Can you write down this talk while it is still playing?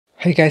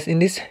Hey guys, in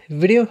this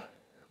video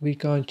we're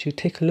going to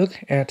take a look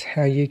at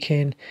how you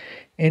can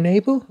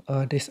enable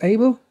or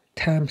disable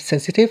time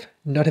sensitive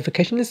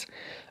notifications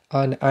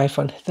on the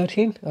iPhone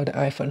 13 or the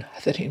iPhone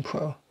 13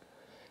 Pro.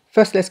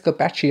 First, let's go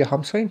back to your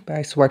home screen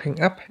by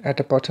swiping up at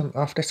the bottom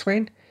of the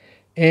screen,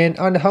 and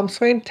on the home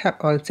screen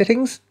tap on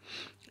settings.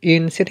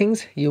 In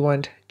settings you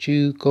want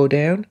to go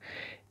down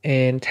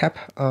and tap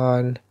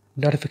on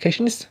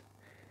notifications.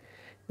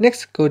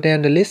 Next, go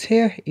down the list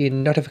here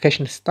in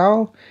notification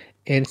style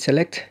and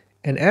select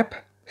an app.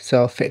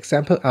 So for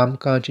example, I'm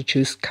going to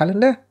choose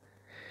calendar.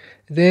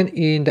 Then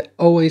in the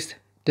always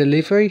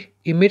delivery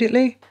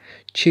immediately,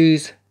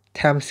 choose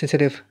time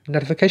sensitive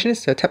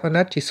notifications. So tap on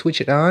that to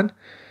switch it on,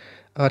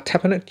 or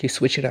tap on it to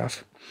switch it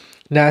off.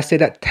 Now I say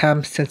that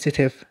time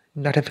sensitive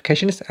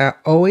notifications are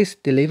always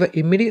delivered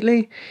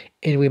immediately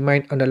and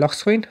remain on the lock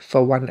screen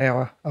for 1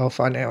 hour or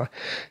for an hour.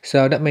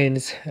 So that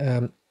means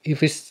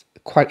if it's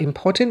quite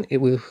important, it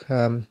will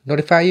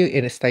notify you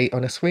and stay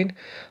on the screen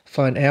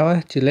for an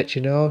hour to let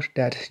you know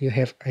that you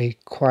have a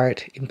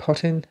quite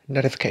important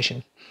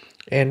notification.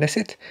 And that's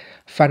it.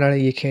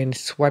 Finally, you can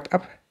swipe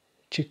up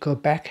to go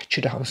back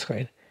to the home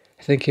screen.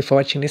 Thank you for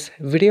watching this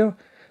video.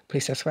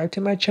 Please subscribe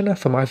to my channel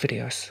for more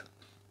videos.